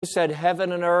said,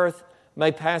 heaven and earth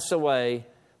may pass away,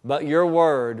 but your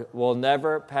word will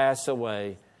never pass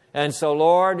away. And so,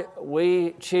 Lord,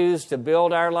 we choose to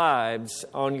build our lives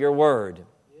on your word.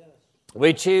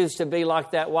 We choose to be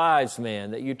like that wise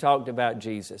man that you talked about,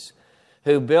 Jesus,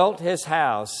 who built his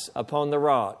house upon the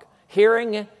rock,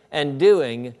 hearing and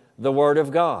doing the word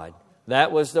of God.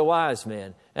 That was the wise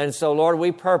man. And so, Lord,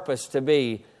 we purpose to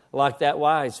be like that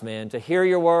wise man, to hear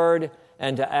your word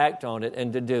and to act on it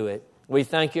and to do it. We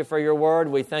thank you for your word.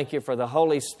 We thank you for the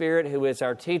Holy Spirit who is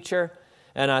our teacher.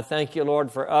 And I thank you,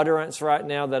 Lord, for utterance right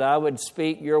now that I would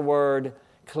speak your word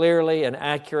clearly and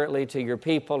accurately to your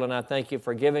people. And I thank you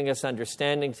for giving us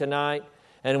understanding tonight.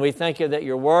 And we thank you that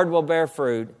your word will bear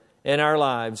fruit in our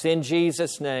lives. In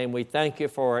Jesus' name, we thank you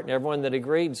for it. And everyone that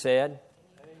agreed said,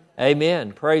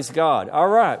 Amen. Praise God. All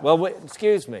right. Well,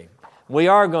 excuse me. We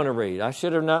are going to read. I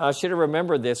should have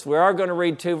remembered this. We are going to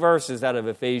read 2 verses out of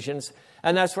Ephesians.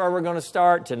 And that's where we're going to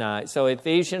start tonight. So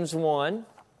Ephesians 1.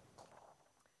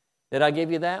 Did I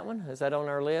give you that one? Is that on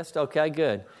our list? Okay,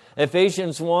 good.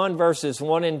 Ephesians 1, verses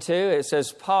 1 and 2. It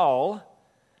says, Paul,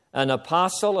 an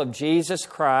apostle of Jesus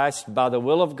Christ by the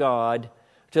will of God,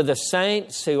 to the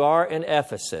saints who are in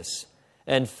Ephesus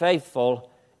and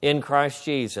faithful in Christ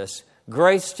Jesus,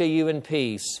 grace to you and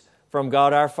peace from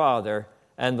God our Father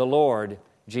and the Lord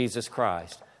Jesus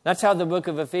Christ. That's how the book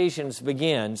of Ephesians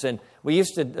begins. And there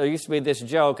used to be this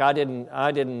joke. I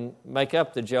didn't make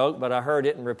up the joke, but I heard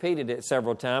it and repeated it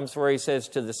several times, where he says,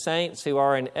 to the saints who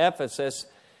are in Ephesus,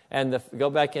 and go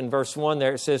back in verse 1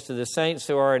 there, it says, to the saints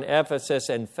who are in Ephesus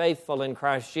and faithful in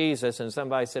Christ Jesus. And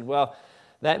somebody said, well,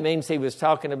 that means he was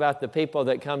talking about the people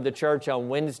that come to church on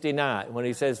Wednesday night when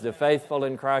he says the faithful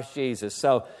in Christ Jesus.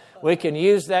 So we can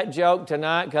use that joke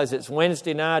tonight because it's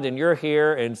Wednesday night and you're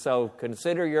here, and so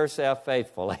consider yourself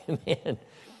faithful. Amen.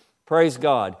 Praise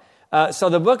God. So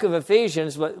the book of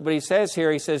Ephesians, what he says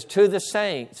here, he says, to the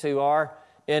saints who are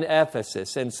in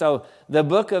Ephesus. And so the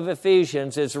book of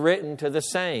Ephesians is written to the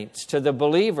saints, to the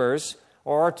believers,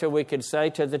 or we could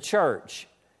say to the church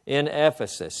in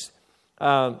Ephesus.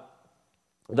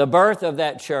 The birth of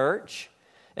that church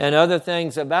and other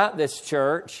things about this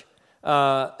church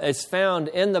is found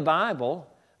in the Bible,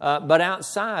 but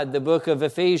outside the book of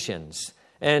Ephesians.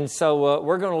 And so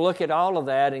we're going to look at all of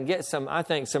that and get some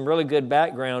really good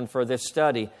background for this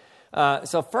study.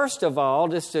 So first of all,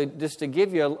 just to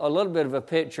give you a little bit of a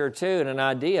picture too and an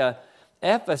idea,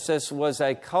 Ephesus was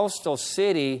a coastal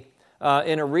city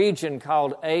in a region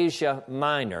called Asia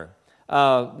Minor,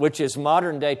 which is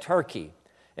modern-day Turkey.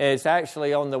 It's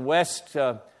actually on the west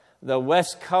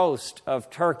coast of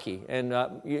Turkey.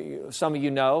 And some of you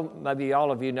know, maybe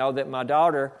all of you know, that my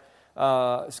daughter,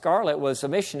 Scarlett, was a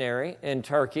missionary in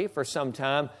Turkey for some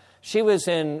time. She was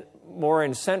more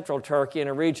in central Turkey in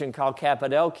a region called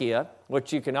Cappadocia,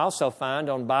 which you can also find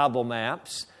on Bible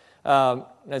maps. And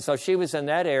so she was in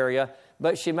that area,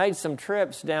 but she made some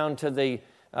trips down to the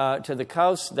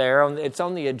coast there. It's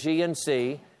on the Aegean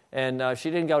Sea. And she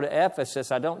didn't go to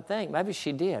Ephesus, I don't think. Maybe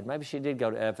she did. Maybe she did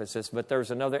go to Ephesus. But there's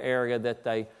another area that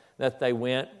they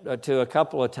went to a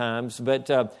couple of times. But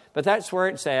that's where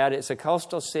it's at. It's a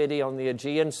coastal city on the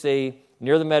Aegean Sea,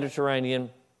 near the Mediterranean,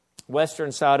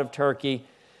 western side of Turkey,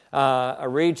 a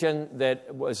region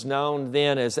that was known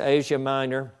then as Asia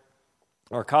Minor,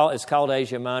 it's called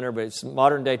Asia Minor, but it's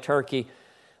modern-day Turkey.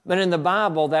 But in the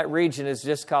Bible, that region is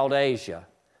just called Asia.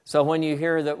 So when you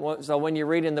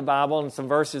read in the Bible, and some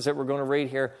verses that we're going to read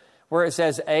here, where it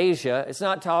says Asia, it's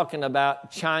not talking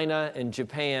about China and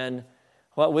Japan,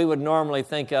 what we would normally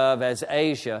think of as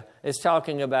Asia. It's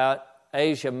talking about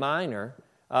Asia Minor,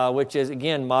 which is,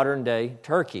 again, modern-day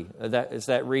Turkey. That is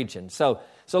that region. So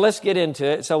let's get into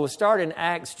it. So we'll start in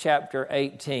Acts chapter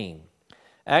 18.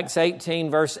 Acts 18,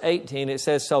 verse 18, it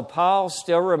says, so Paul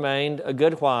still remained a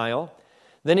good while.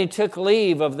 Then he took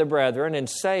leave of the brethren and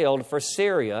sailed for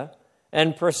Syria,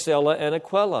 and Priscilla and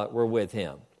Aquila were with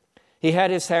him. He had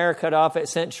his hair cut off at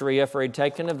Cenchrea, for he'd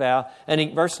taken a vow.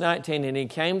 And verse 19, and he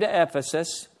came to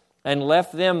Ephesus and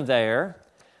left them there,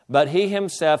 but he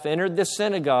himself entered the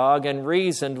synagogue and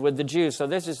reasoned with the Jews. So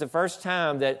this is the first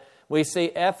time that we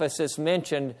see Ephesus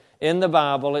mentioned in the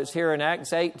Bible. It's here in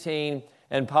Acts 18,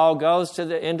 and Paul goes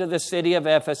into the city of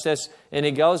Ephesus, and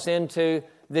he goes into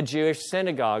the Jewish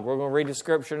synagogue. We're going to read a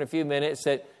scripture in a few minutes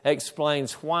that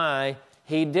explains why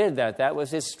he did that. That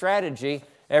was his strategy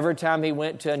every time he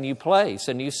went to a new place,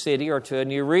 a new city, or to a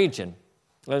new region.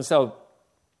 And so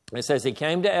it says he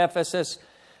came to Ephesus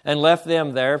and left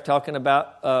them there, talking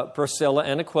about Priscilla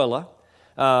and Aquila.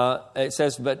 It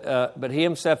says, but he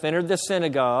himself entered the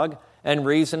synagogue and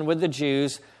reasoned with the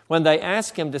Jews. When they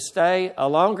asked him to stay a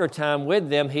longer time with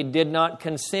them, he did not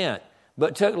consent,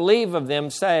 but took leave of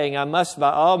them, saying, I must by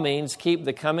all means keep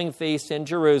the coming feast in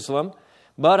Jerusalem,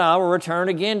 but I will return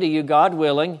again to you, God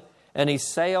willing. And he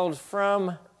sailed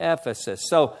from Ephesus.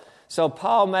 So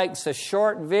Paul makes a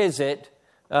short visit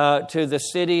to the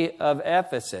city of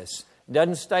Ephesus.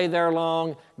 Doesn't stay there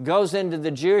long, goes into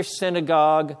the Jewish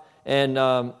synagogue, and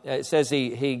it says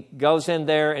he goes in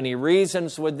there and he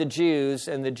reasons with the Jews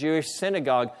in the Jewish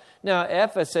synagogue. Now,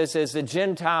 Ephesus is a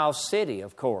Gentile city,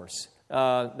 of course.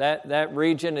 That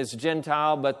region is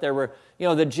Gentile, but there were,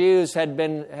 the Jews had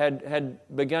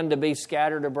begun to be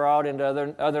scattered abroad into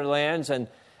other lands,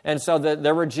 and so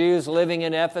there were Jews living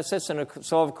in Ephesus, and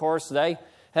so of course they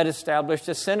had established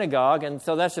a synagogue, and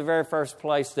so that's the very first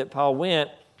place that Paul went.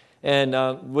 And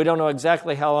we don't know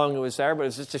exactly how long it was there, but it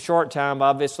was just a short time,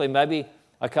 obviously, maybe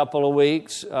a couple of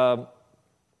weeks.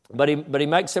 But he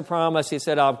makes a promise. He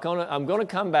said, I'm going to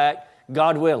come back,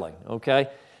 God willing, okay?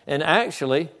 And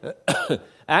actually,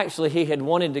 he had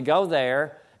wanted to go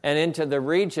there and into the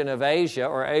region of Asia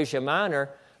or Asia Minor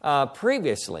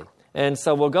previously. And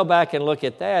so we'll go back and look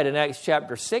at that. In Acts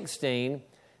chapter 16,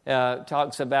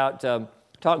 talks about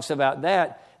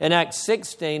that. In Acts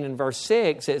 16 and verse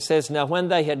 6, it says, Now when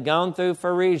they had gone through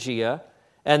Phrygia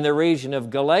and the region of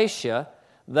Galatia,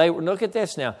 look at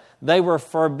this now, they were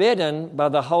forbidden by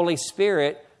the Holy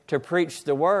Spirit to preach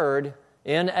the word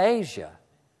in Asia.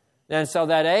 And so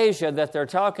that Asia that they're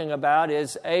talking about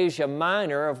is Asia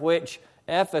Minor, of which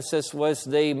Ephesus was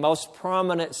the most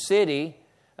prominent city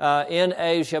in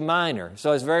Asia Minor.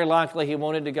 So it's very likely he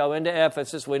wanted to go into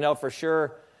Ephesus. We know for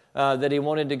sure that he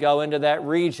wanted to go into that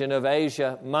region of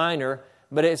Asia Minor.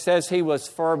 But it says he was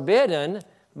forbidden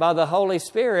by the Holy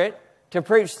Spirit to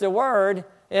preach the word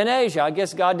in Asia. I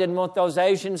guess God didn't want those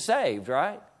Asians saved,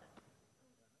 right?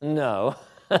 No.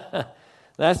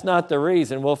 That's not the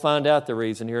reason. We'll find out the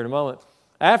reason here in a moment.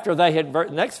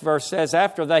 Next verse says,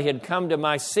 after they had come to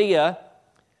Mysia,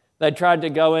 they tried to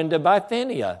go into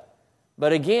Bithynia.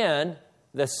 But again,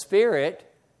 the Spirit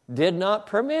did not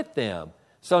permit them.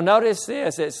 So notice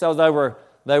this. So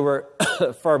they were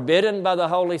forbidden by the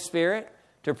Holy Spirit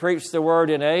to preach the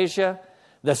word in Asia.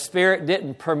 The Spirit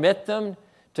didn't permit them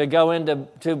to go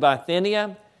into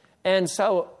Bithynia. And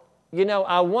so,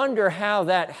 I wonder how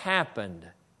that happened.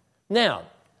 Now,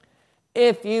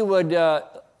 if you would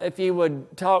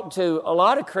talk to a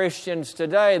lot of Christians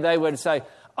today, they would say,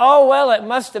 oh, well, it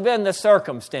must have been the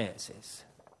circumstances.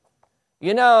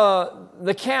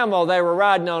 The camel they were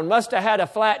riding on must have had a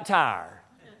flat tire.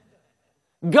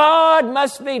 God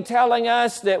must be telling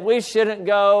us that we shouldn't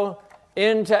go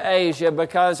into Asia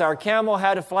because our camel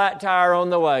had a flat tire on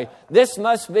the way. This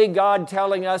must be God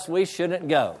telling us we shouldn't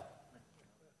go.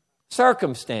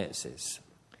 Circumstances.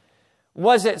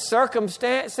 Was it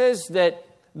circumstances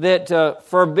that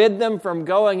forbid them from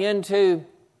going into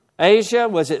Asia?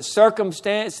 Was it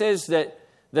circumstances that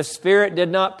the Spirit did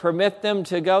not permit them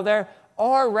to go there?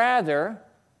 Or rather,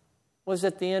 was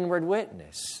it the inward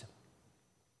witness?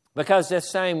 Because this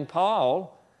same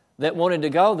Paul that wanted to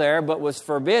go there but was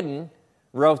forbidden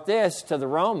wrote this to the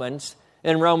Romans.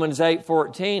 In Romans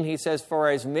 8:14, he says, For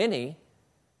as many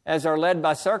as are led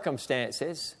by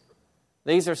circumstances,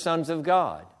 these are sons of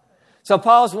God. So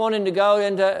Paul's wanting to go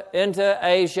into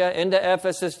Asia, into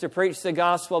Ephesus to preach the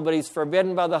gospel, but he's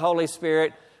forbidden by the Holy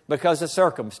Spirit because of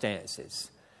circumstances.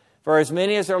 For as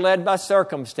many as are led by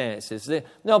circumstances.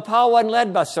 No, Paul wasn't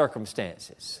led by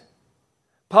circumstances.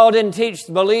 Paul didn't teach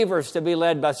believers to be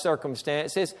led by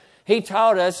circumstances. He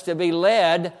taught us to be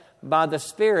led by the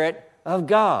Spirit of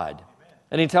God.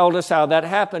 And he told us how that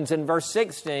happens. In verse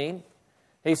 16,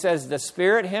 he says, the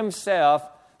Spirit Himself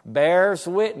bears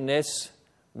witness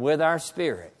with our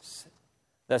spirits.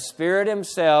 The Spirit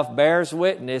Himself bears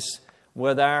witness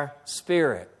with our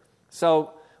spirit.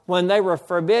 So when they were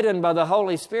forbidden by the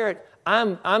Holy Spirit,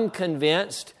 I'm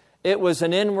convinced it was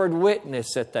an inward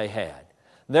witness that they had.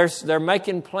 They're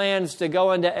making plans to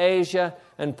go into Asia,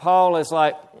 and Paul is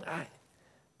like,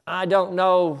 I don't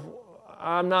know,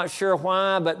 I'm not sure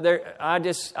why, but I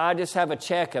just have a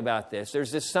check about this.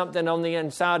 There's just something on the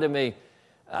inside of me.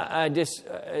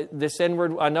 This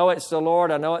inward, I know it's the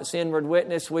Lord, I know it's the inward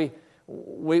witness. We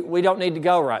don't need to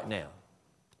go right now.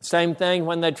 Same thing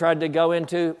when they tried to go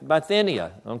into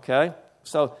Bithynia, okay?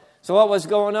 So what was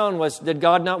going on was, did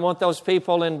God not want those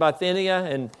people in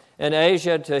Bithynia and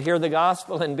Asia to hear the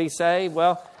gospel and be saved?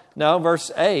 Well, no,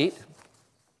 verse 8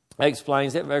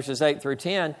 explains it, verses 8 through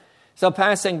 10. So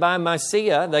passing by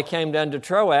Mysia, they came down to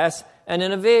Troas, and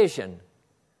in a vision,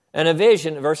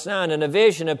 verse 9, in a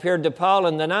vision appeared to Paul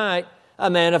in the night, a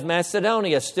man of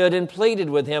Macedonia stood and pleaded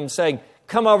with him, saying,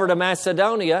 come over to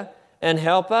Macedonia and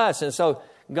help us. And so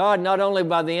God, not only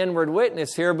by the inward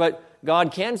witness here, but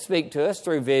God can speak to us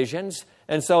through visions.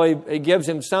 And so he gives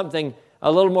him something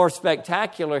a little more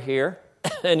spectacular here.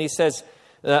 And he says,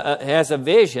 has a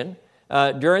vision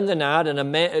during the night.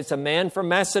 And it's a man from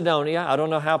Macedonia. I don't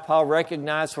know how Paul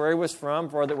recognized where he was from,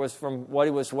 whether it was from what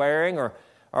he was wearing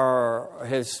or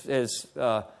his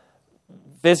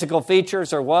physical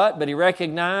features or what. But he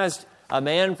recognized a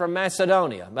man from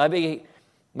Macedonia.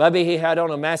 Maybe he had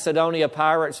on a Macedonia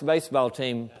Pirates baseball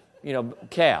team,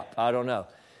 cap. I don't know.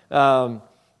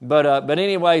 But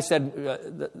anyway, he said,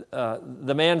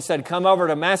 the man said, "Come over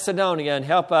to Macedonia and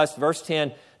help us." Verse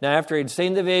 10, "Now after he'd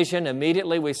seen the vision,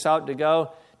 immediately we sought to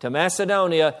go to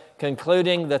Macedonia,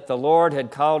 concluding that the Lord had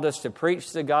called us to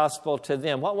preach the gospel to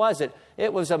them." What was it?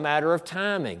 It was a matter of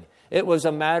timing. It was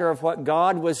a matter of what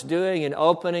God was doing and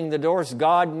opening the doors.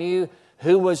 God knew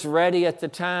who was ready at the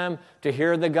time to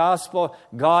hear the gospel.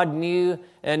 God knew,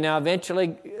 and now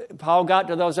eventually Paul got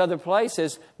to those other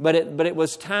places, but it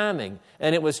was timing,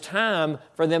 and it was time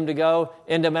for them to go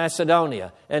into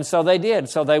Macedonia. And so they did.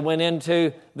 So they went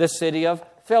into the city of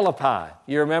Philippi.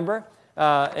 You remember?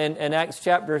 In Acts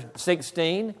chapter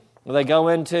 16, they go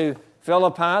into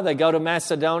Philippi, they go to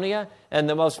Macedonia, and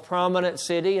the most prominent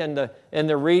city in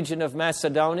the region of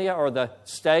Macedonia, or the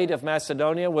state of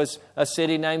Macedonia, was a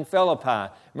city named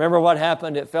Philippi. Remember what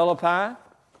happened at Philippi?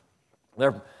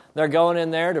 They're going in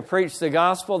there to preach the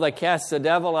gospel. They cast the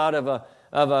devil out of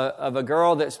a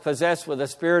girl that's possessed with a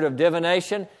spirit of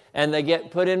divination, and they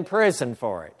get put in prison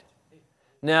for it.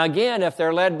 Now again, if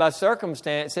they're led by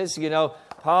circumstances,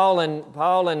 Paul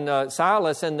and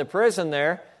Silas in the prison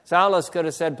there, Silas could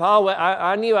have said, "Paul,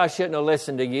 I knew I shouldn't have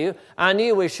listened to you. I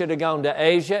knew we should have gone to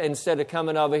Asia instead of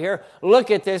coming over here.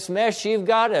 Look at this mess you've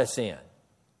got us in."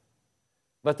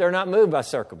 But they're not moved by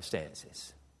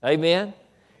circumstances. Amen?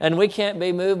 And we can't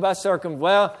be moved by circumstances.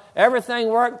 Well, everything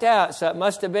worked out, so it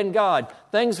must have been God.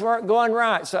 Things weren't going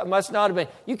right, so it must not have been.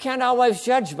 You can't always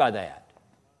judge by that.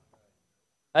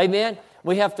 Amen?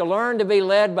 We have to learn to be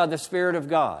led by the Spirit of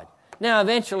God. Now,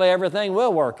 eventually everything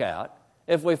will work out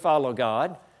if we follow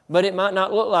God. But it might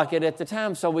not look like it at the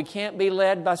time, so we can't be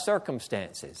led by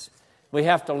circumstances. We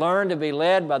have to learn to be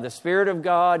led by the Spirit of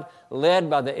God, led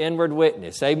by the inward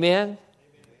witness. Amen?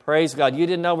 Praise God. You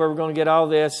didn't know we were going to get all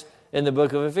this in the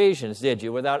book of Ephesians, did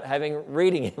you? Without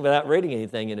reading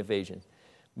anything in Ephesians.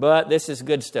 But this is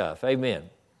good stuff. Amen.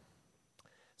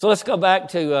 So let's go back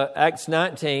to Acts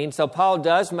 19. So Paul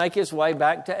does make his way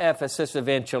back to Ephesus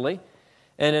eventually.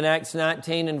 And in Acts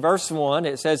 19 and verse 1,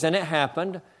 it says, "And it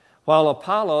happened, while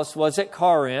Apollos was at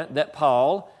Corinth, that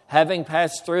Paul, having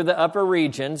passed through the upper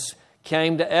regions,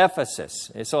 came to Ephesus."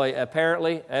 And so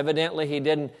evidently, he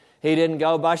didn't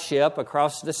go by ship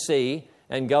across the sea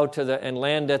and go to and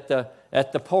land at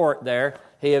the port there.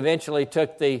 He eventually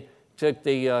took the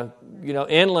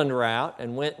inland route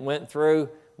and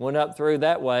went up through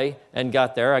that way and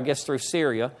got there. I guess through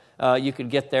Syria, you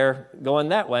could get there going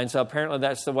that way, and so apparently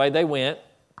that's the way they went.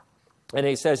 And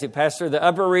he says he passed through the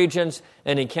upper regions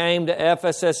and he came to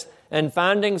Ephesus, and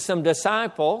finding some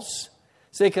disciples,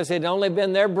 because he'd only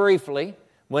been there briefly,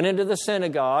 went into the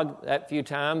synagogue that few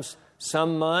times,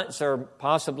 some months or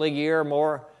possibly a year or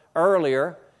more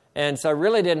earlier, and so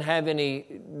really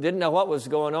didn't know what was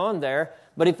going on there,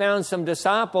 but he found some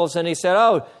disciples and he said,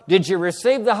 "Oh, did you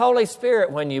receive the Holy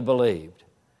Spirit when you believed?"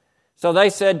 So they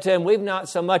said to him, "We've not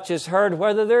so much as heard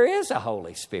whether there is a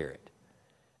Holy Spirit."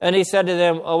 And he said to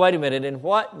them, "Oh, wait a minute, into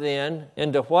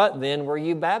what then were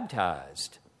you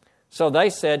baptized?" So they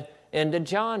said, "Into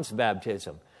John's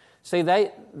baptism." See,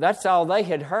 that's all they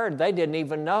had heard. They didn't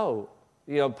even know.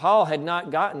 Paul had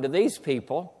not gotten to these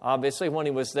people, obviously, when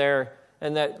he was there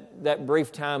in that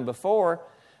brief time before,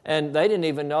 and they didn't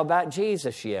even know about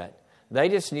Jesus yet. They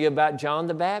just knew about John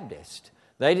the Baptist.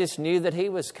 They just knew that he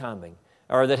was coming,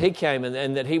 or that he came,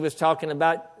 and that he was talking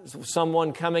about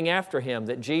someone coming after him,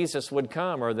 that Jesus would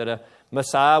come, or that a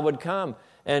Messiah would come.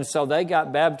 And so they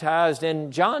got baptized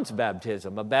in John's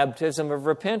baptism, a baptism of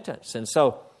repentance. And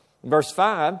so, verse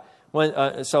 5,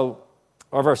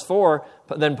 verse 4,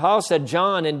 then Paul said,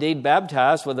 "John indeed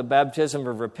baptized with a baptism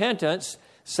of repentance,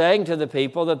 saying to the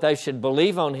people that they should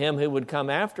believe on him who would come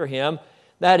after him,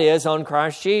 that is, on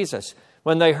Christ Jesus.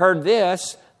 When they heard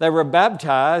this, they were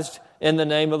baptized in the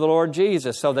name of the Lord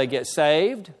Jesus." So they get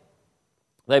saved,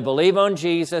 they believe on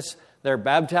Jesus, they're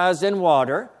baptized in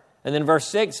water, and then verse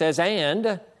 6 says,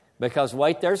 "And," because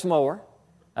wait, there's more.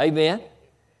 Amen.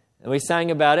 And we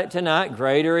sang about it tonight,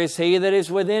 "Greater is he that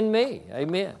is within me."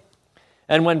 Amen.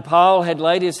 "And when Paul had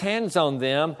laid his hands on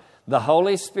them, the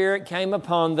Holy Spirit came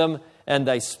upon them, and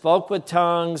they spoke with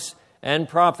tongues and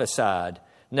prophesied.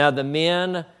 Now the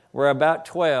men were about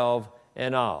 12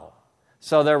 in all."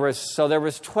 So there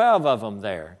was 12 of them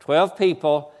there, 12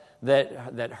 people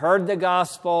that heard the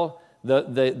gospel,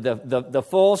 the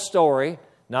full story,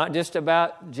 not just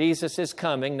about Jesus'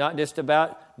 coming, not just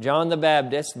about John the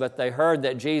Baptist, but they heard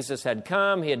that Jesus had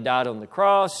come, He had died on the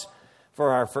cross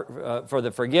for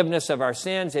the forgiveness of our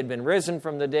sins. He had been risen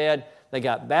from the dead. They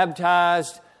got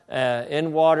baptized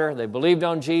in water. They believed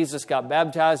on Jesus, got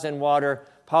baptized in water.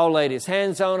 Paul laid his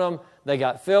hands on them. They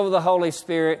got filled with the Holy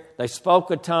Spirit. They spoke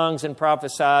with tongues and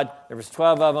prophesied. There was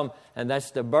 12 of them, and that's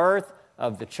the birth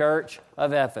of the church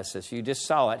of Ephesus. You just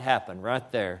saw it happen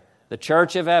right there. The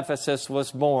church of Ephesus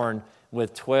was born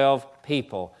with 12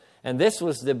 people. And this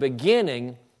was the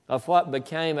beginning of what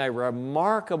became a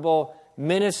remarkable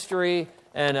ministry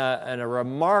and a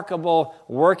remarkable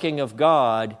working of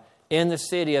God in the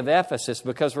city of Ephesus,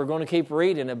 because we're going to keep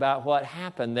reading about what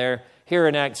happened there here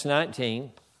in Acts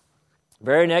 19.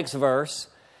 Very next verse.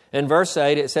 In verse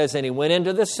 8 it says, and he went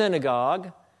into the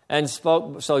synagogue and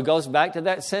spoke. So he goes back to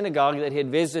that synagogue that he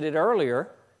had visited earlier,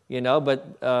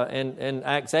 but in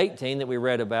Acts 18 that we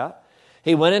read about.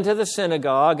 He went into the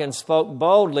synagogue and spoke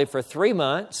boldly for 3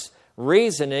 months,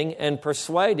 reasoning and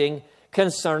persuading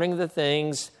concerning the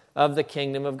things of the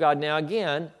kingdom of God. Now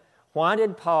again, why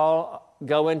did Paul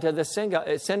go into the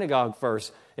synagogue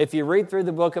first? If you read through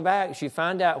the book of Acts, you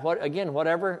find out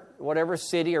whatever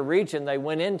city or region they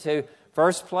went into,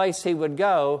 first place he would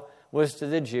go was to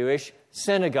the Jewish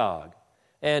synagogue.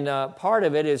 And part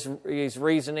of it is he's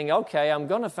reasoning, okay, I'm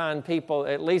going to find people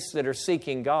at least that are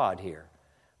seeking God here.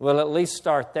 We'll at least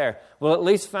start there. We'll at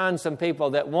least find some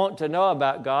people that want to know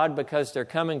about God because they're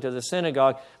coming to the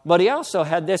synagogue. But he also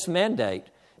had this mandate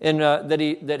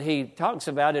that he talks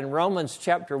about in Romans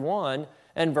chapter 1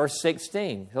 and verse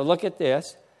 16. So look at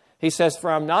this. He says,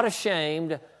 for I'm not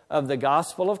ashamed of the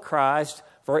gospel of Christ,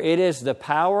 for it is the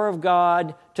power of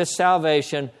God to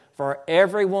salvation for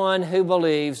everyone who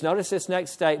believes. Notice this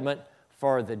next statement,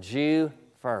 for the Jew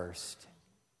first.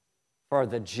 For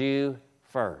the Jew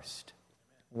first.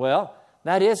 Well,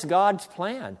 that is God's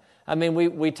plan. I mean,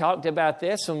 we talked about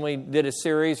this when we did a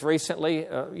series recently.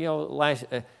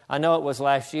 I know it was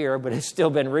last year, but it's still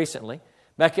been recently.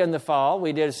 Back in the fall,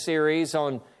 we did a series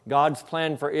on God's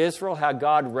plan for Israel, how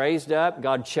God raised up,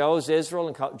 God chose Israel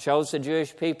and chose the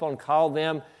Jewish people and called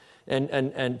them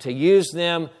and to use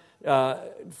them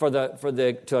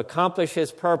to accomplish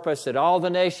His purpose, that all the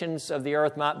nations of the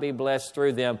earth might be blessed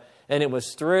through them. And it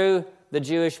was through the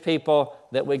Jewish people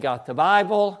that we got the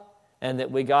Bible and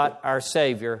that we got our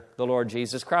Savior, the Lord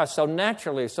Jesus Christ.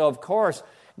 So of course,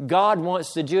 God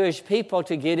wants the Jewish people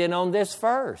to get in on this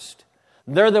first.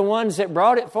 They're the ones that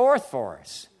brought it forth for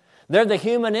us. They're the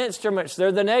human instruments.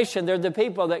 They're the nation. They're the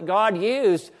people that God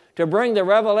used to bring the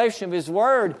revelation of His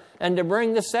Word and to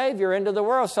bring the Savior into the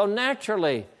world. So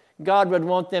naturally, God would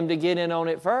want them to get in on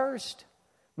it first.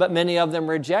 But many of them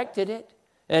rejected it.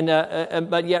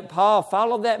 But yet Paul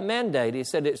followed that mandate. He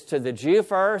said it's to the Jew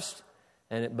first,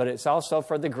 but it's also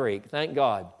for the Greek. Thank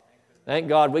God. Thank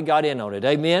God we got in on it.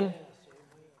 Amen?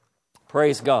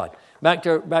 Praise God. Back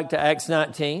to Acts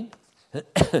 19.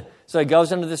 So he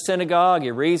goes into the synagogue.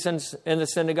 He reasons in the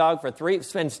synagogue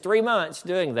spends 3 months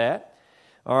doing that.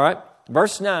 All right.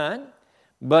 Verse 9.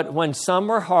 But when some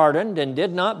were hardened and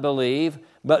did not believe,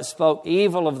 but spoke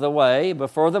evil of the way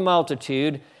before the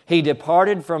multitude, he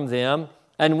departed from them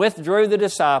and withdrew the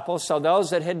disciples. So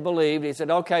those that had believed, he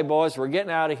said, okay, boys, we're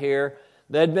getting out of here.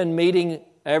 They'd been meeting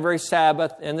every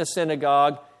Sabbath in the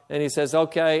synagogue. And he says,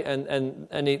 okay,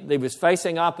 and he was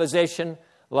facing opposition.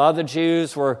 A lot of the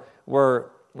Jews were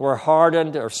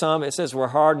hardened, or some, it says, were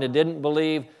hardened and didn't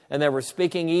believe, and they were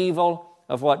speaking evil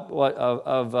of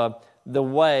the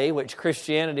way, which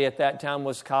Christianity at that time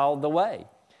was called the way.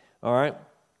 All right?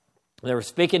 They were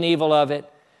speaking evil of it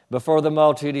before the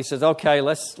multitude. He says, okay,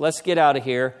 let's get out of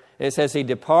here. It says he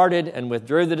departed and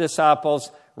withdrew the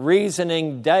disciples,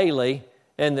 reasoning daily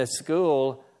in the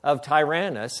school of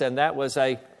Tyrannus. And that was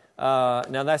now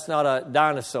that's not a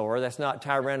dinosaur. That's not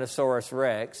Tyrannosaurus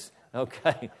Rex.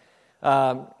 Okay.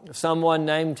 Someone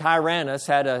named Tyrannus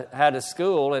had a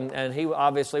school, and he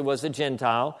obviously was a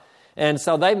Gentile. And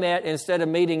so they met, instead of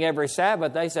meeting every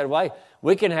Sabbath, they said, wait,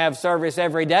 we can have service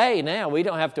every day now. We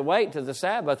don't have to wait to the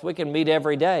Sabbath. We can meet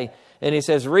every day. And he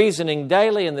says, reasoning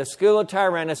daily in the school of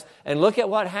Tyrannus. And look at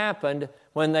what happened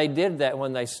when they did that,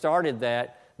 when they started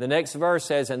that. The next verse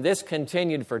says, and this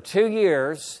continued for 2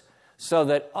 years, so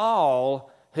that all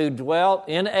who dwelt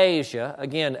in Asia,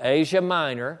 again, Asia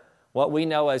Minor, what we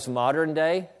know as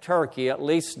modern-day Turkey, at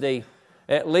least the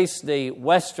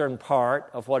western part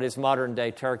of what is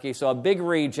modern-day Turkey. So a big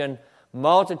region,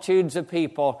 multitudes of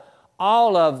people,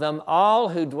 all of them, all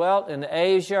who dwelt in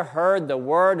Asia, heard the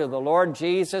word of the Lord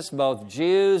Jesus, both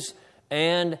Jews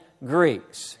and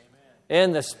Greeks.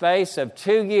 In the space of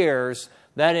 2 years,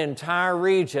 that entire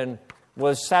region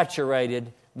was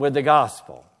saturated with the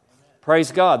gospel.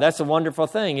 Praise God. That's a wonderful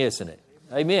thing, isn't it?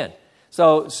 Amen.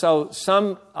 So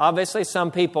some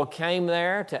people came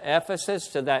there to Ephesus,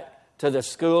 to the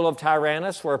school of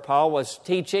Tyrannus, where Paul was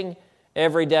teaching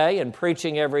every day and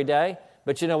preaching every day.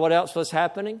 But you know what else was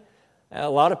happening? A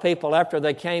lot of people, after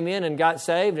they came in and got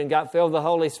saved and got filled with the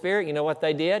Holy Spirit, you know what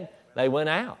they did? They went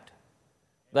out.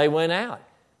 They went out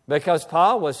because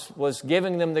Paul was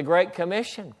giving them the Great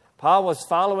Commission. Paul was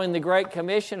following the Great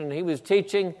Commission, and he was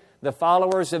teaching the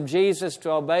followers of Jesus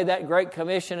to obey that Great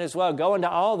Commission as well. Go into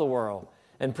all the world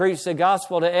and preach the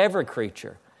gospel to every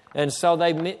creature. And so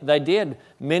they did.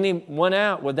 Many went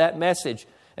out with that message.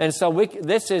 And so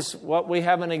this is what we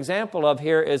have an example of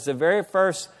here is the very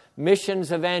first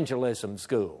missions evangelism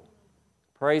school.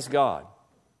 Praise God.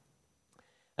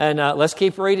 And let's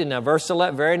keep reading now. Verse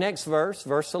 11, very next verse,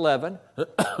 verse 11.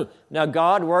 Now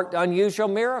God worked unusual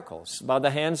miracles by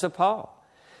the hands of Paul,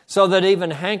 so that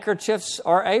even handkerchiefs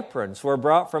or aprons were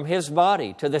brought from his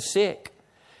body to the sick,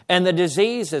 and the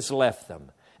diseases left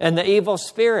them, and the evil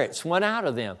spirits went out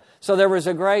of them. So there was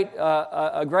a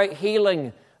great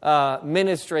healing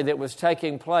ministry that was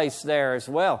taking place there as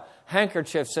well.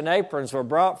 Handkerchiefs and aprons were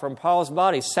brought from Paul's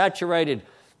body, saturated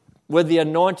with the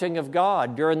anointing of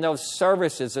God during those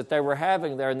services that they were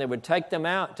having there, and they would take them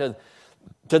out to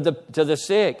the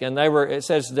sick, and it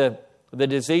says the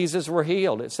diseases were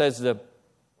healed. It says the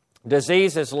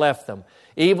diseases left them.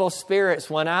 Evil spirits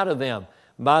went out of them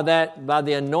by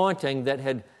the anointing that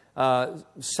had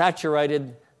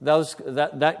saturated those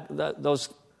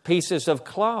pieces of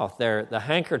cloth there, the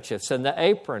handkerchiefs and the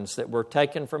aprons that were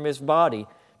taken from his body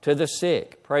to the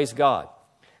sick. Praise God.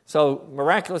 So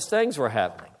miraculous things were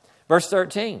happening. Verse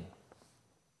 13.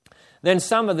 Then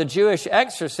some of the Jewish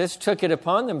exorcists took it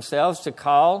upon themselves to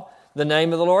call the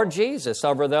name of the Lord Jesus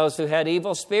over those who had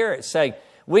evil spirits, saying,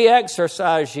 "We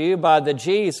exorcise you by the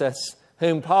Jesus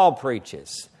whom Paul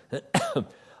preaches."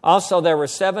 Also there were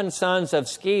 7 sons of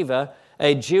Sceva,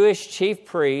 a Jewish chief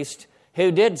priest, who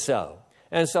did so.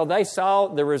 And so they saw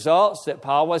the results that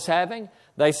Paul was having.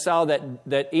 They saw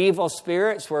that evil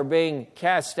spirits were being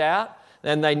cast out,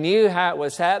 and they knew how it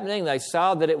was happening. They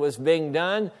saw that it was being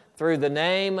done through the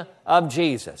name of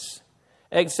Jesus.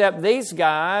 Except these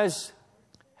guys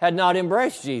had not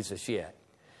embraced Jesus yet.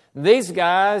 These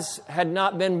guys had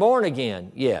not been born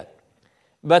again yet.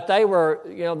 But they were,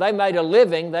 they made a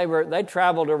living. They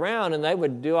traveled around and they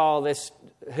would do all this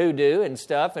hoodoo and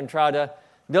stuff and try to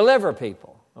deliver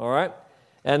people. All right?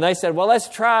 And they said, well, let's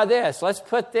try this. Let's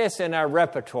put this in our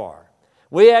repertoire.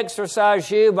 We exorcise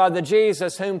you by the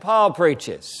Jesus whom Paul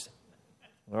preaches.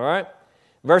 All right?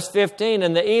 Verse 15,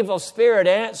 and the evil spirit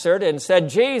answered and said,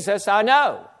 Jesus, I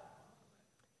know.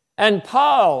 And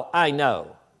Paul, I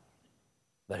know.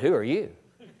 But who are you?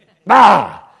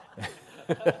 Bah!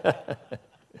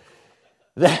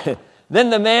 Then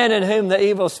the man in whom the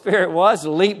evil spirit was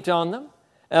leaped on them,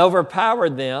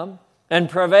 overpowered them, and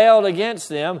prevailed against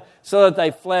them, so that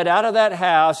they fled out of that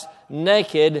house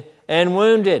naked and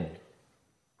wounded.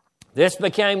 This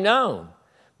became known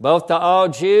both to all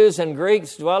Jews and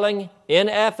Greeks dwelling in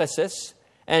Ephesus,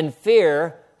 and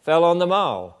fear fell on them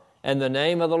all, and the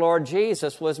name of the Lord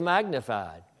Jesus was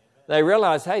magnified. They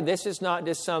realized, hey, this is not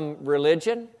just some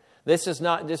religion. This is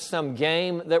not just some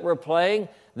game that we're playing.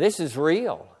 This is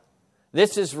real.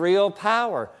 This is real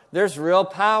power. There's real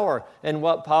power in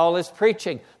what Paul is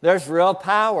preaching. There's real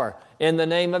power in the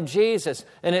name of Jesus.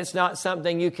 And it's not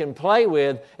something you can play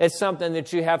with. It's something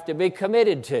that you have to be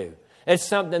committed to. It's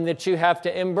something that you have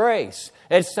to embrace.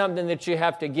 It's something that you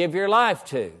have to give your life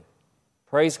to.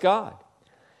 Praise God.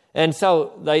 And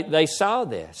so they saw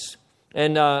this.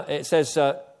 And it says,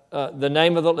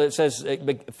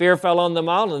 fear fell on them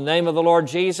all, and the name of the Lord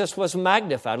Jesus was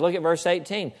magnified. Look at verse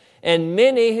 18. And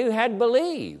many who had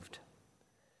believed.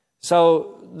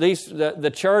 So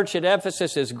the church at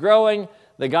Ephesus is growing.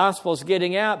 The gospel's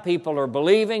getting out. People are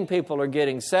believing. People are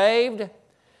getting saved.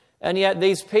 And yet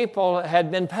these people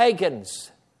had been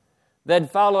pagans.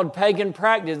 They'd followed pagan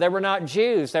practice. They were not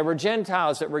Jews. They were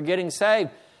Gentiles that were getting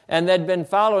saved. And they'd been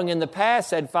following in the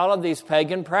past. They'd followed these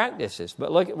pagan practices.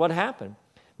 But look at what happened.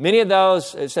 Many of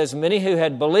those, it says, many who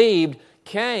had believed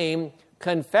came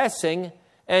confessing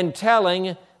and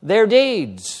telling their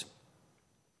deeds.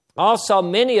 Also,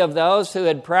 many of those who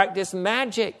had practiced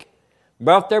magic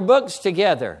brought their books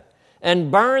together and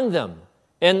burned them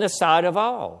in the sight of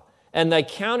all. And they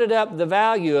counted up the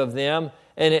value of them,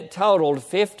 and it totaled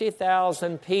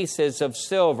 50,000 pieces of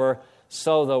silver,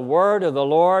 So the word of the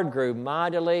Lord grew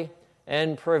mightily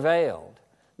and prevailed.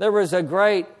 There was a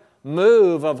great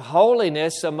move of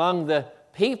holiness among the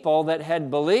people that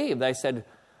had believed.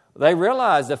 They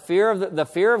realized the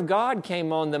fear of God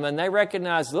came on them, and they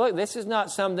recognized, look, this is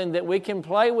not something that we can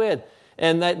play with.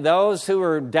 And that those who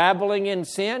were dabbling in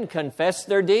sin confessed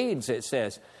their deeds, it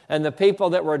says. And the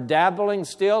people that were dabbling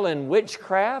still in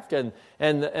witchcraft and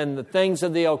the things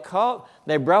of the occult,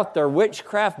 they brought their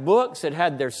witchcraft books that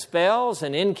had their spells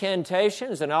and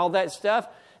incantations and all that stuff,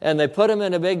 and they put them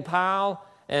in a big pile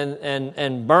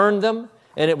and burned them.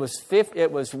 And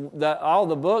all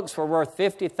the books were worth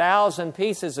 50,000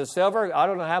 pieces of silver. I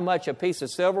don't know how much a piece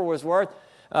of silver was worth.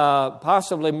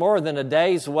 Possibly more than a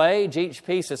day's wage each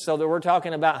piece. So that we're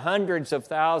talking about hundreds of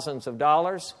thousands of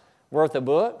dollars worth of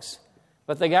books.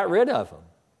 But they got rid of them.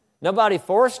 Nobody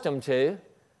forced them to.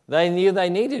 They knew they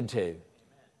needed to.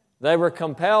 They were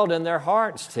compelled in their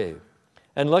hearts to.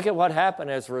 And look at what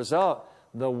happened as a result.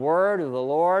 The word of the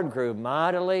Lord grew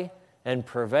mightily and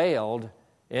prevailed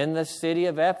in the city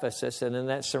of Ephesus and in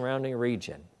that surrounding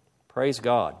region. Praise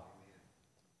God.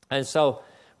 And so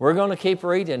we're going to keep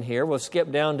reading here. We'll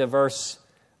skip down to verse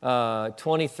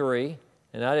 23.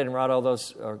 And I didn't write all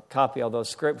those or copy all those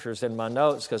scriptures in my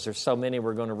notes because there's so many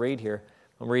we're going to read here.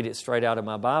 I'll read it straight out of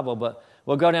my Bible. But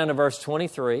we'll go down to verse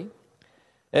 23.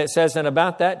 It says, "And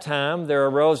about that time there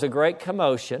arose a great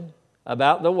commotion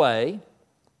about the way.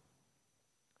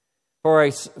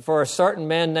 For a certain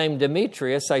man named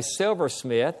Demetrius, a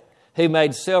silversmith, who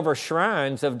made silver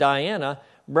shrines of Diana,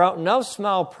 brought no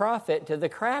small profit to the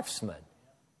craftsmen."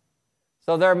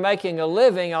 So they're making a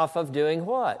living off of doing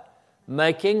what?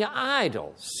 Making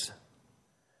idols.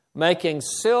 Making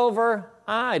silver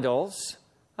idols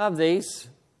of these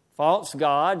false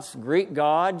gods, Greek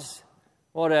gods,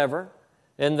 whatever,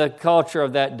 in the culture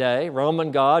of that day,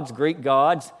 Roman gods, Greek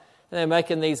gods. And they're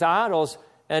making these idols,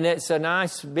 and it's a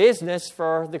nice business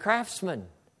for the craftsmen.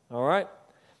 All right?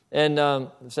 And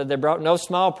so they brought no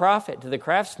small profit to the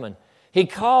craftsmen. He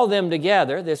called them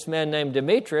together. This man named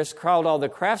Demetrius called all the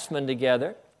craftsmen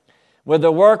together with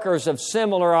the workers of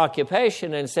similar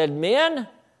occupation and said, "Men,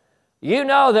 you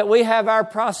know that we have our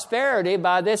prosperity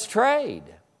by this trade.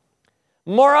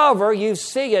 Moreover, you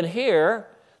see and hear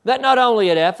that not only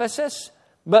at Ephesus,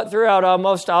 but throughout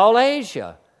almost all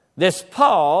Asia, this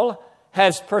Paul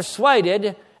has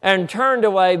persuaded and turned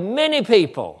away many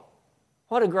people."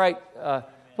 What a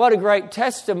great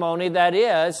testimony that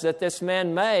is that this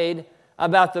man made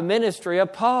about the ministry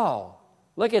of Paul.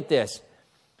 Look at this.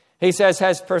 He says,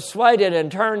 "has persuaded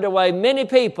and turned away many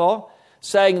people,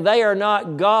 saying they are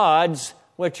not gods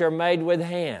which are made with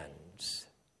hands."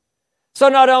 So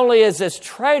not only is this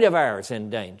trade of ours in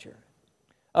danger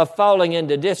of falling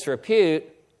into disrepute,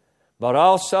 but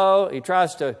also he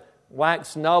tries to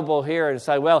wax noble here and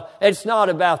say, well, it's not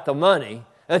about the money,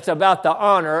 it's about the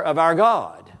honor of our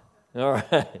God. All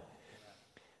right.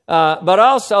 But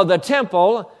also the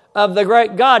temple of the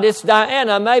great goddess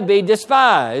Diana may be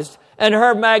despised, and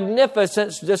her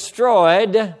magnificence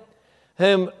destroyed,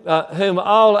 whom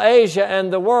all Asia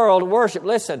and the world worship.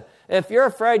 Listen, if you're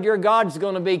afraid your God's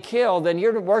going to be killed, then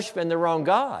you're worshiping the wrong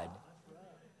God.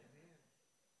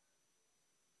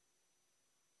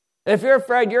 If you're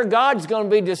afraid your God's going to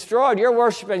be destroyed, you're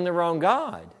worshiping the wrong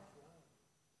God.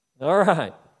 All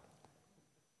right.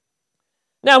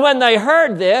 Now, when they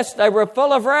heard this, they were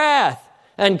full of wrath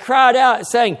and cried out,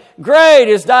 saying, "Great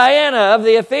is Diana of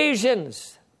the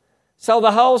Ephesians." So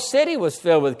the whole city was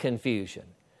filled with confusion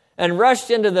and rushed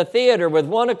into the theater with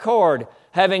one accord,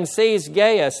 having seized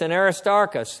Gaius and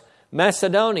Aristarchus,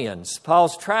 Macedonians,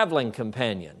 Paul's traveling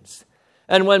companions.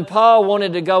 And when Paul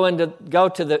wanted to go into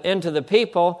the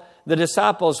people, the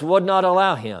disciples would not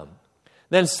allow him.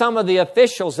 Then some of the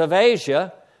officials of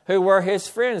Asia, who were his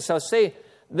friends. So see,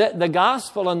 the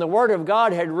gospel and the word of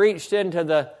God had reached into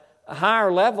the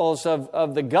higher levels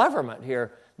of the government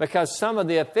here, because some of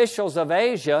the officials of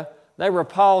Asia, they were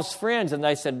Paul's friends, and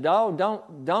they said, "No,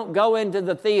 don't go into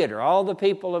the theater. All the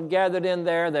people have gathered in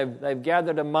there. They've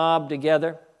gathered a mob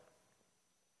together."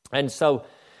 And so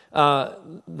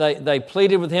they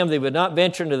pleaded with him they would not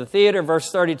venture into the theater.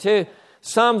 Verse 32,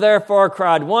 "Some therefore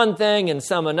cried one thing and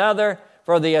some another,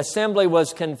 for the assembly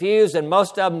was confused, and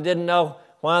most of them didn't know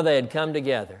why they had come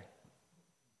together."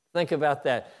 Think about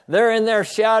that. They're in there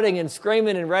shouting and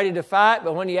screaming and ready to fight,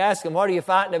 but when you ask them, "What are you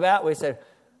fighting about?" we said,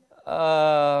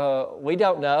 "We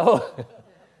don't know."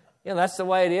 That's the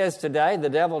way it is today. The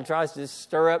devil tries to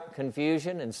stir up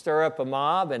confusion and stir up a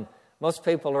mob, and most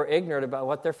people are ignorant about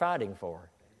what they're fighting for.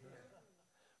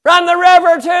 From the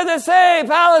river to the sea,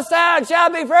 Palestine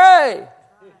shall be free.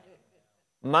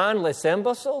 Mindless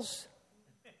imbeciles.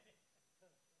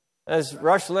 as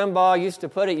Rush Limbaugh used to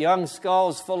put it, young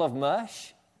skulls full of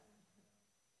mush.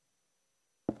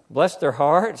 Bless their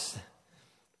hearts.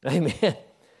 Amen.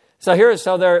 So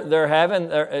they're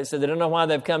having, so they don't know why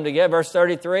they've come together. Verse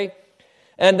 33,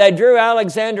 and they drew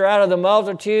Alexander out of the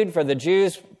multitude for the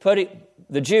Jews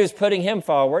putting him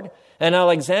forward. And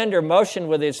Alexander motioned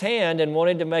with his hand and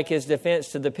wanted to make his defense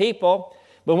to the people.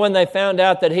 But when they found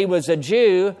out that he was a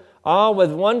Jew, all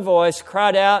with one voice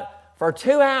cried out for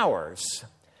 2 hours,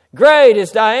 "Great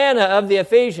is Diana of the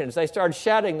Ephesians." They started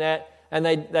shouting that, and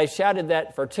they shouted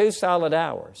that for 2 solid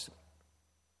hours.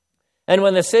 And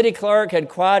when the city clerk had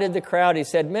quieted the crowd, he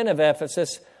said, "Men of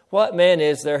Ephesus, what man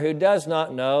is there who does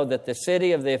not know that the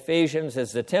city of the Ephesians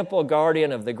is the temple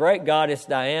guardian of the great goddess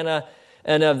Diana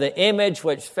and of the image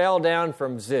which fell down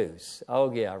from Zeus?"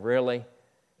 Oh yeah, really?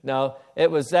 No,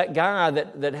 it was that guy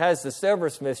that has the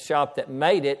silversmith shop that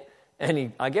made it,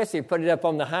 and I guess he put it up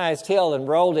on the highest hill and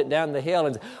rolled it down the hill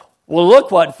and said, "Well,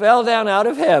 look what fell down out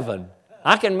of heaven.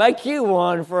 I can make you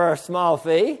one for a small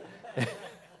fee."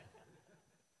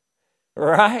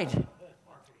 Right?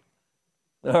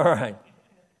 All right.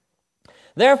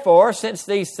 "Therefore, since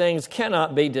these things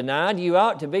cannot be denied, you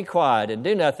ought to be quiet and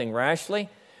do nothing rashly.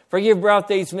 For you've brought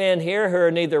these men here who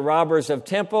are neither robbers of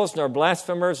temples nor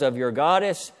blasphemers of your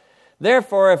goddess.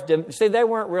 Therefore, they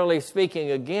weren't really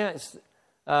speaking against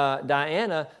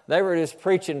Diana. They were just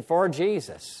preaching for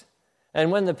Jesus.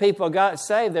 And when the people got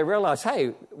saved, they realized,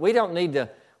 hey, we don't need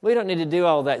to do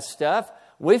all that stuff.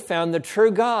 We found the true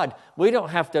God. We don't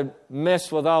have to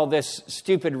mess with all this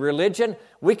stupid religion.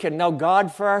 We can know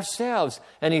God for ourselves.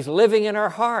 And He's living in our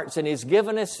hearts. And He's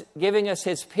giving us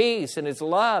His peace and His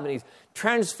love. And He's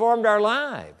transformed our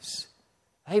lives."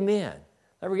 Amen.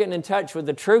 They were getting in touch with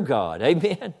the true God.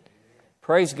 Amen.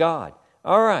 Praise God.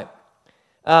 All right.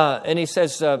 And he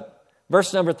says,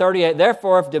 verse number 38,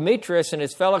 "Therefore, if Demetrius and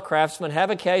his fellow craftsmen have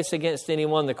a case against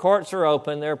anyone, the courts are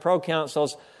open, there are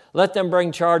proconsuls. Let them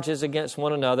bring charges against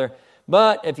one another.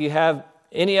 But if you have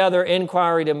any other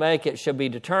inquiry to make, it shall be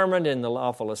determined in the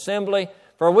lawful assembly.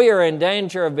 For we are in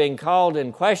danger of being called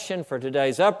in question for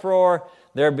today's uproar,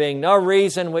 there being no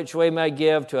reason which we may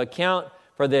give to account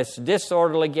for this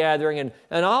disorderly gathering."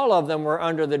 And all of them were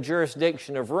under the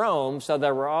jurisdiction of Rome, so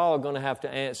they were all going to have to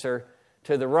answer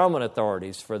to the Roman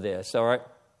authorities for this. All right.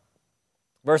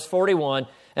 Verse 41,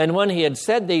 "And when he had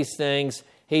said these things,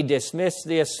 he dismissed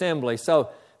the assembly." So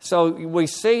we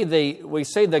see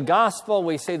the gospel,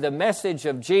 we see the message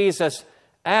of Jesus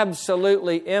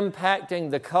absolutely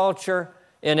impacting the culture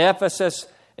in Ephesus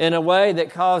in a way that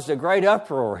caused a great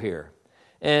uproar here.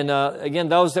 And again,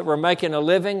 those that were making a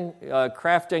living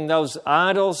crafting those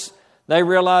idols, they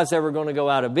realized they were going to go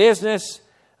out of business.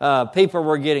 People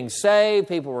were getting saved.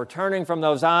 People were turning from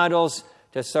those idols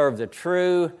to serve the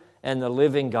true and the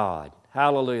living God.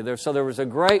 Hallelujah. So there was a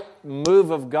great move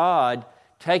of God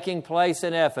taking place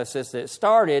in Ephesus that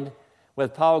started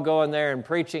with Paul going there and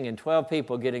preaching and 12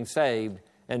 people getting saved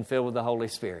and filled with the Holy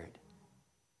Spirit.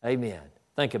 Amen.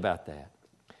 Think about that.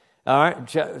 All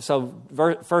right, so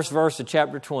first verse of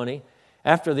chapter 20.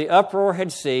 "After the uproar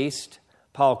had ceased,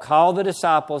 Paul called the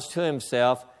disciples to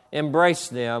himself,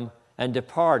 embraced them, and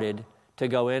departed to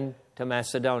go into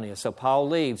Macedonia." So Paul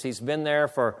leaves. He's been there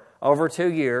for over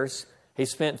 2 years. He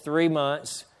spent 3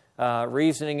 months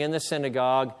reasoning in the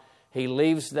synagogue. He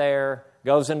leaves there,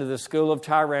 goes into the school of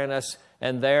Tyrannus,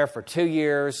 and there for 2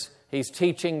 years, he's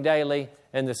teaching daily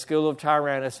in the school of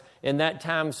Tyrannus. In that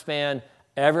time span,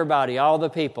 everybody, all the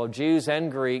people, Jews and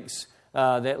Greeks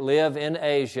that live in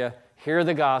Asia, hear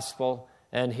the gospel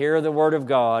and hear the word of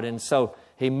God. And so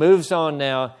he moves on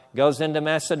now, goes into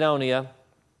Macedonia.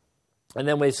 And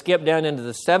then we skip down into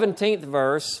the 17th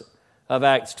verse of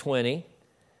Acts 20.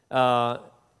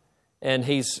 And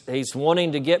he's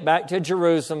wanting to get back to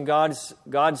Jerusalem.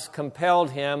 God's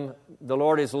compelled him. The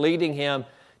Lord is leading him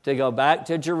to go back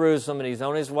to Jerusalem, and he's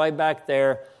on his way back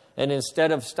there. And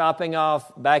instead of stopping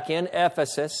off back in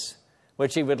Ephesus,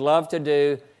 which he would love to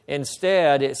do,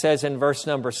 instead, it says in verse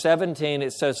number 17,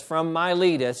 it says, "From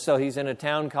Miletus," so he's in a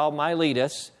town called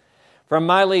Miletus. "From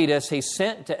Miletus, he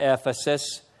sent to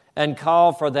Ephesus and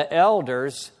called for the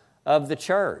elders of the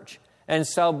church." And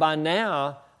so by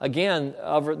now, again,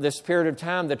 over this period of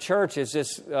time, the church is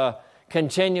just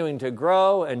continuing to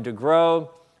grow and to grow.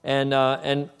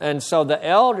 And so the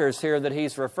elders here that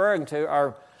he's referring to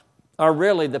are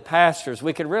really the pastors.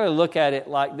 We could really look at it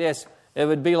like this. It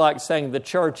would be like saying the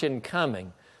church in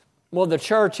coming. Well, the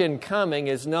church in coming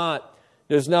does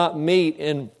not meet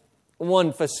in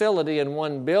one facility, in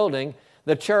one building.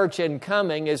 The church in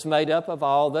coming is made up of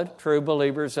all the true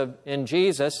believers in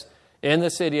Jesus in the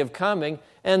city of Coming,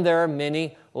 and there are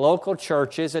many local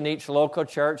churches, and each local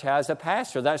church has a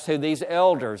pastor. That's who these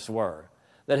elders were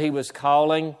that he was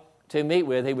calling to meet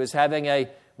with. He was having a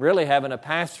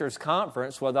pastor's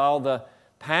conference with all the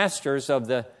pastors of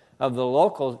the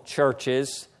local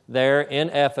churches there in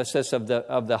Ephesus, of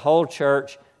the whole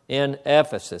church in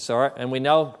Ephesus. All right, and we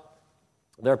know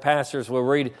their pastors.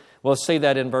 We'll see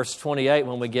that in verse 28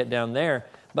 when we get down there.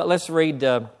 But let's read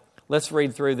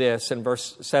through this in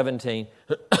verse 17.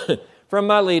 From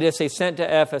Miletus he sent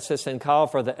to Ephesus and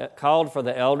called for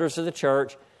the elders of the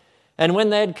church. And when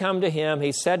they had come to him,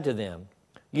 he said to them,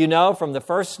 "You know from the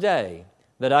first day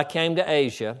that I came to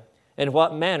Asia, in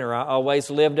what manner I always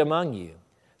lived among you,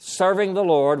 serving the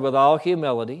Lord with all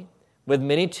humility, with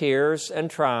many tears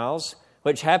and trials,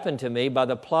 which happened to me by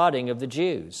the plotting of the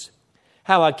Jews.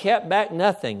 How I kept back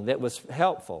nothing that was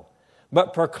helpful,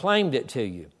 but proclaimed it to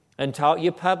you, and taught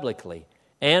you publicly,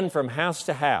 and from house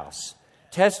to house,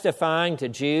 testifying to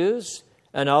Jews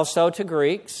and also to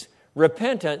Greeks,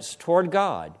 repentance toward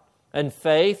God, and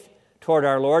faith toward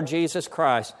our Lord Jesus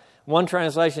Christ." One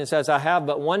translation says, "I have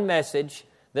but one message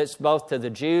that's both to the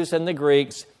Jews and the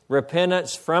Greeks,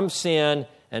 repentance from sin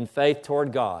and faith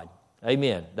toward God."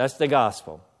 Amen. That's the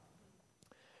gospel.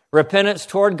 Repentance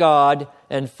toward God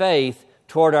and faith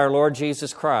toward our Lord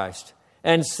Jesus Christ.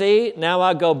 "And see, now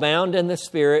I go bound in the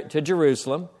Spirit to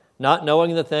Jerusalem, not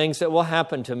knowing the things that will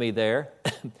happen to me there,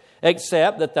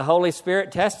 except that the Holy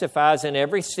Spirit testifies in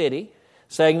every city,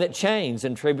 saying that chains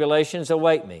and tribulations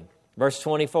await me." Verse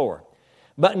 24.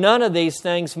 "But none of these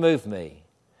things move me,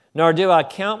 nor do I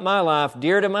count my life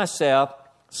dear to myself,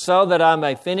 so that I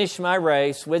may finish my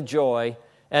race with joy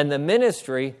and the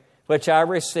ministry which I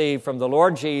received from the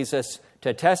Lord Jesus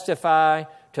to testify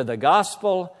to the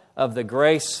gospel of the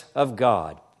grace of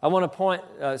God." I want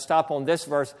to stop on this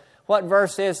verse. What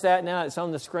verse is that now? It's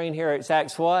on the screen here. It's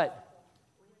Acts what?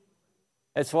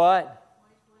 It's what?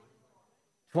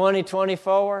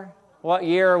 2024. What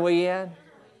year are we in?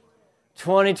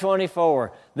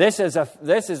 2024. This is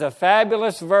a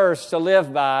fabulous verse to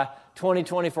live by.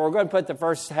 2024. We're going to put the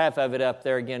first half of it up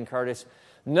there again, Curtis.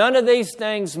 None of these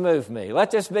things move me.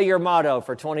 Let this be your motto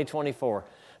for 2024.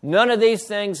 None of these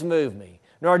things move me,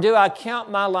 nor do I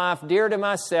count my life dear to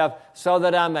myself, so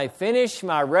that I may finish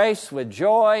my race with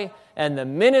joy and the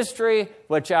ministry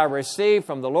which I received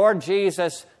from the Lord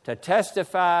Jesus to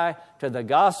testify to the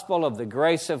gospel of the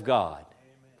grace of God.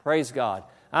 Amen. Praise God.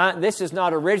 This is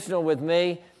not original with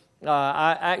me.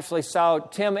 I actually saw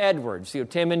Tim Edwards,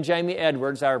 Tim and Jamie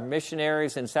Edwards, our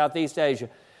missionaries in Southeast Asia.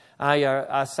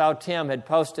 I saw Tim had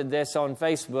posted this on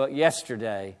Facebook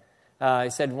yesterday. He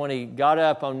said when he got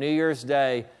up on New Year's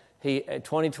Day,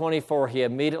 2024, he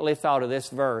immediately thought of this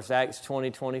verse, Acts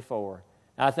 20:24.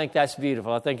 I think that's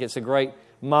beautiful. I think it's a great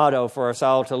motto for us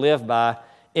all to live by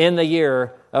in the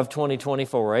year of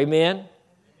 2024. Amen?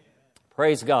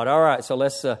 Praise God. All right, so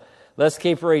let's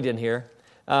keep reading here.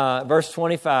 Verse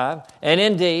 25, "And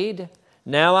indeed,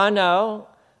 now I know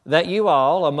that you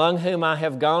all, among whom I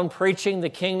have gone preaching the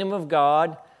kingdom of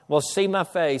God, will see my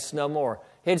face no more."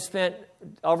 He'd spent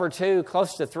over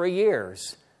close to 3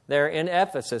 years there in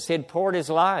Ephesus. He'd poured his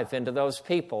life into those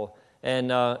people.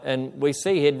 And we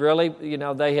see he'd really,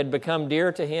 they had become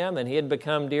dear to him and he had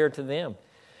become dear to them.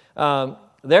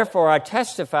 "Therefore I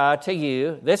testify to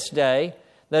you this day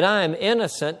that I am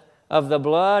innocent of the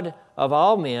blood of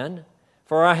all men,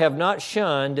 for I have not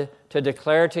shunned to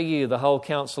declare to you the whole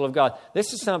counsel of God."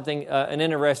 This is something, an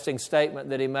interesting statement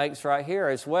that he makes right here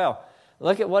as well.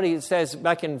 Look at what he says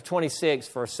back in 26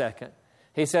 for a second.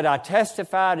 He said, "I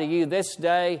testify to you this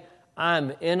day,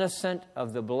 I'm innocent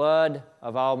of the blood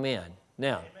of all men."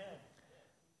 Now,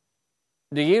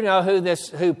 do you know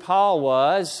who Paul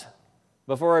was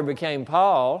before he became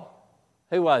Paul?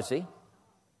 Who was he?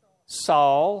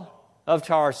 Saul of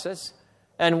Tarsus.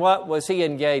 And what was he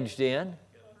engaged in?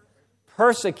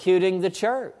 Persecuting the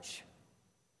church.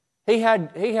 He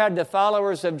had the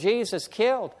followers of Jesus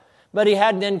killed, but he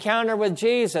had an encounter with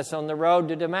Jesus on the road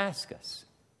to Damascus.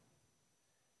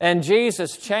 And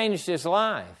Jesus changed his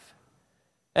life,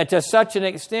 and to such an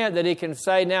extent that he can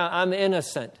say now, "I'm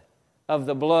innocent of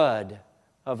the blood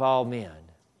of all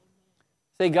men."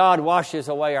 See, God washes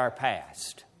away our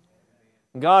past.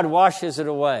 God washes it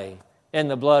away in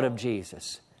the blood of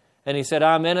Jesus. And he said,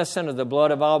 "I'm innocent of the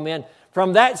blood of all men."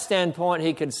 From that standpoint,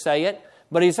 he could say it,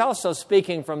 but he's also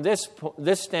speaking from this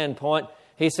standpoint.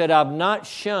 He said, "I've not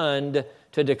shunned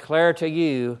to declare to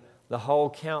you the whole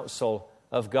counsel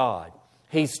of God."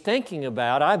 He's thinking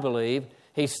about, I believe,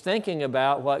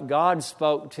 what God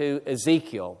spoke to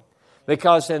Ezekiel.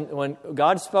 Because when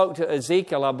God spoke to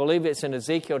Ezekiel, I believe it's in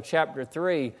Ezekiel chapter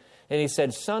 3, and he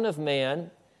said, "Son of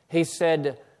man," he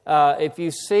said, if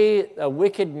you see a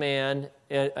wicked man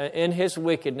in his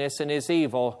wickedness and his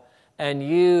evil, and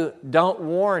you don't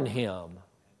warn him,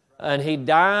 and he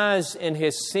dies in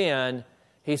his sin,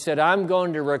 he said, I'm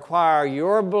going to require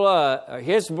your blood,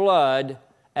 his blood,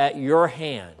 at your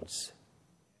hands.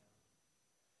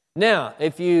 Now,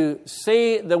 if you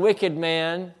see the wicked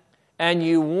man and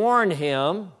you warn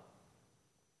him,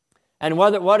 and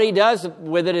what he does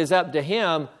with it is up to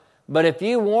him, but if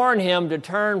you warn him to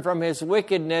turn from his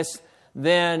wickedness,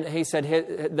 then he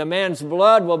said, the man's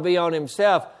blood will be on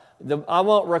himself. I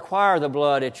won't require the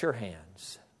blood at your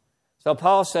hands. So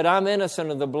Paul said, I'm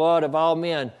innocent of the blood of all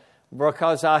men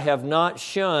because I have not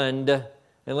shunned,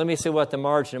 and let me see what the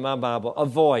margin of my Bible,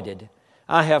 avoided.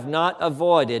 I have not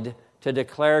avoided to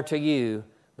declare to you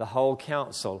the whole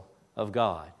counsel of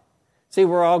God. See,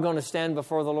 we're all going to stand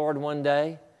before the Lord one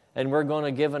day, and we're going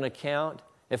to give an account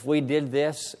if we did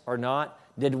this or not.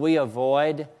 Did we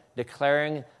avoid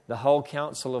declaring the whole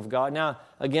counsel of God? Now,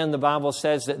 again, the Bible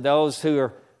says that those who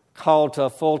are called to a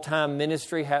full-time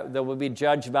ministry, they will be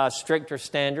judged by a stricter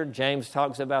standard. James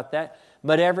talks about that.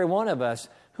 But every one of us,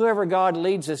 whoever God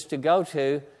leads us to go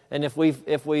to, and if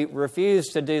we refuse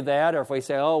to do that, or if we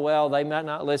say, oh, well, they might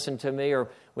not listen to me, or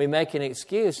we make an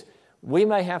excuse, we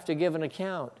may have to give an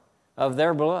account of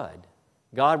their blood.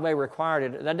 God may require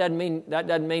it. That doesn't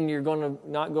mean you're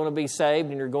not going to be saved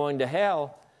and you're going to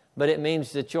hell, but it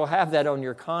means that you'll have that on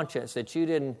your conscience, that you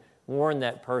didn't warn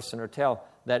that person or tell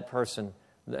that person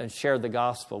and share the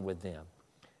gospel with them.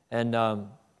 And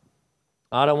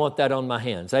I don't want that on my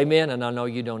hands. Amen? And I know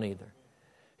you don't either.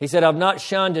 He said, I've not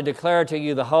shunned to declare to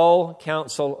you the whole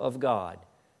counsel of God.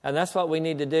 And that's what we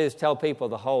need to do, is tell people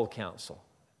the whole counsel.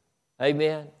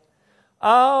 Amen?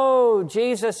 Oh,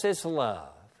 Jesus is love.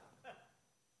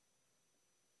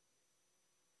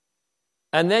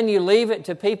 And then you leave it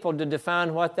to people to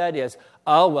define what that is.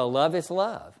 Oh, well, love is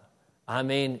love. I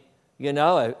mean, you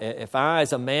know, if I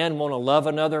as a man want to love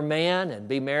another man and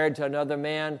be married to another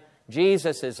man,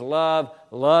 Jesus is love.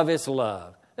 Love is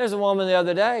love. There's a woman the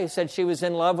other day who said she was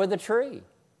in love with a tree.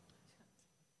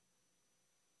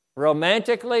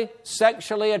 Romantically,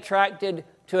 sexually attracted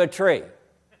to a tree.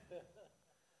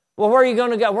 Well, where are you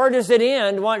going to go? Where does it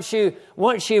end once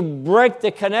you break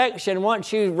the connection,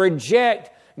 once you reject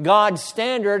God's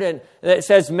standard and that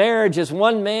says marriage is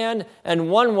one man and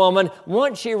one woman?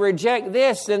 Once you reject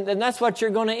this, then that's what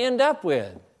you're going to end up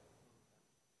with.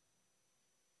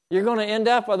 You're going to end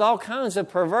up with all kinds of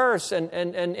perverse and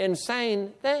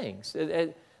insane things.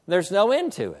 There's no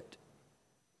end to it.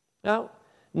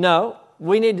 No,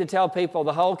 we need to tell people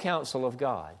the whole counsel of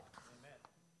God. Amen.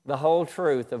 The whole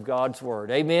truth of God's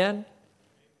Word. Amen?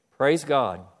 Praise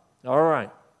God. All right.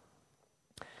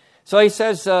 So he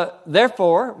says,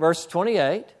 therefore, verse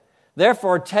 28,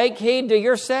 therefore take heed to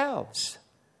yourselves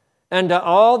and to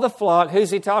all the flock.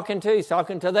 Who's he talking to? He's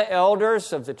talking to the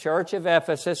elders of the church of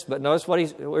Ephesus. But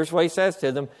notice here's what he says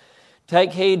to them.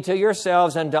 Take heed to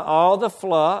yourselves and to all the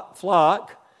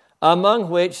flock among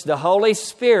which the Holy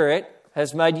Spirit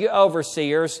has made you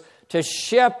overseers to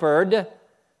shepherd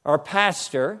or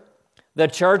pastor the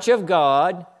church of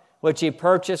God, which he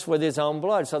purchased with his own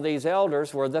blood. So these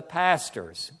elders were the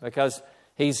pastors, because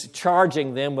he's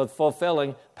charging them with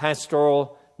fulfilling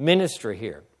pastoral ministry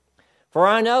here. For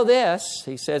I know this,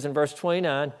 he says in verse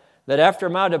 29, that after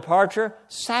my departure,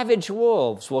 savage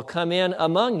wolves will come in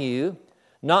among you,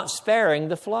 not sparing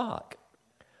the flock.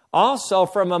 Also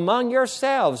from among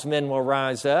yourselves men will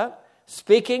rise up,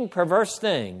 speaking perverse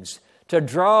things, to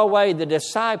draw away the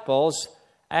disciples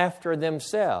after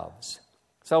themselves.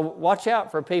 So watch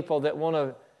out for people that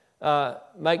want to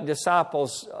make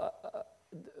disciples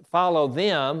follow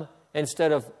them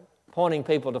instead of pointing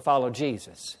people to follow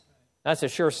Jesus. That's a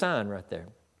sure sign right there.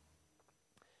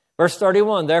 Verse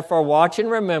 31, therefore watch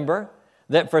and remember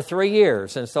that for 3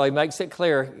 years, and so he makes it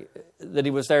clear that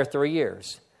he was there 3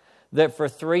 years, that for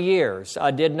 3 years I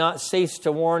did not cease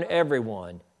to warn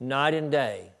everyone, night and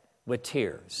day, with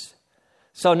tears.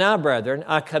 So now, brethren,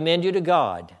 I commend you to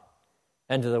God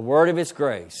and to the word of His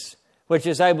grace, which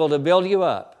is able to build you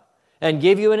up and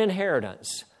give you an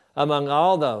inheritance among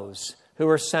all those who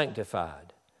are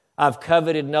sanctified. I've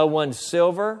coveted no one's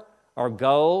silver or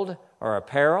gold or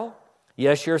apparel.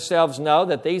 Yes, yourselves know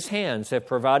that these hands have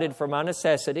provided for my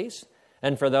necessities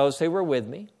and for those who were with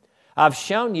me. I've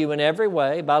shown you in every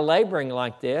way by laboring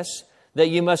like this that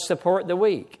you must support the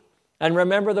weak. And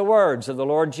remember the words of the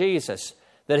Lord Jesus,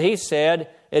 that He said,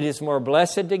 it is more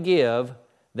blessed to give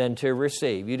than to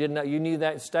receive. You didn't know, you knew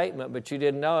that statement, but you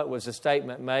didn't know it was a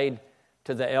statement made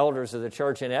to the elders of the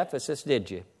church in Ephesus, did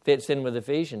you? Fits in with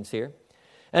Ephesians here.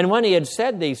 And when He had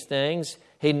said these things,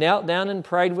 He knelt down and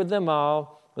prayed with them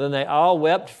all, Then they all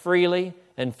wept freely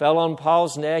and fell on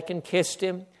Paul's neck and kissed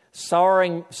him,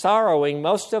 sorrowing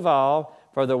most of all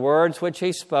for the words which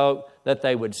he spoke, that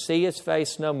they would see his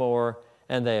face no more,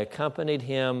 and they accompanied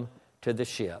him to the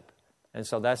ship. And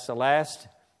so that's the last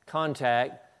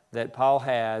contact that Paul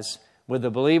has with the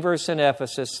believers in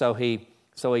Ephesus. So he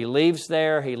leaves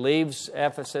there, he leaves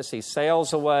Ephesus, he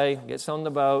sails away, gets on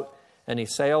the boat, and he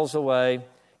sails away,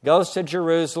 goes to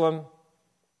Jerusalem.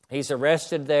 He's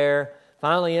arrested there,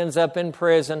 finally ends up in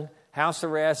prison, house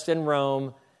arrest in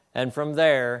Rome, and from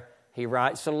there he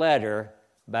writes a letter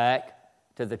back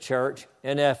to the church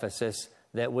in Ephesus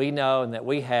that we know and that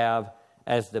we have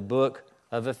as the book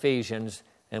of Ephesians.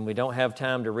 And we don't have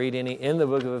time to read any in the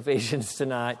book of Ephesians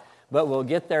tonight, but we'll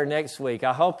get there next week.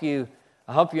 I hope you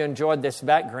enjoyed this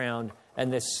background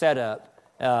and this setup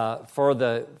for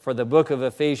the book of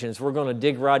Ephesians. We're going to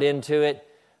dig right into it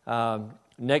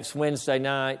next Wednesday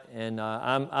night, and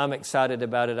I'm excited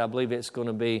about it. I believe it's going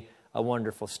to be a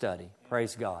wonderful study.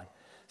 Praise God.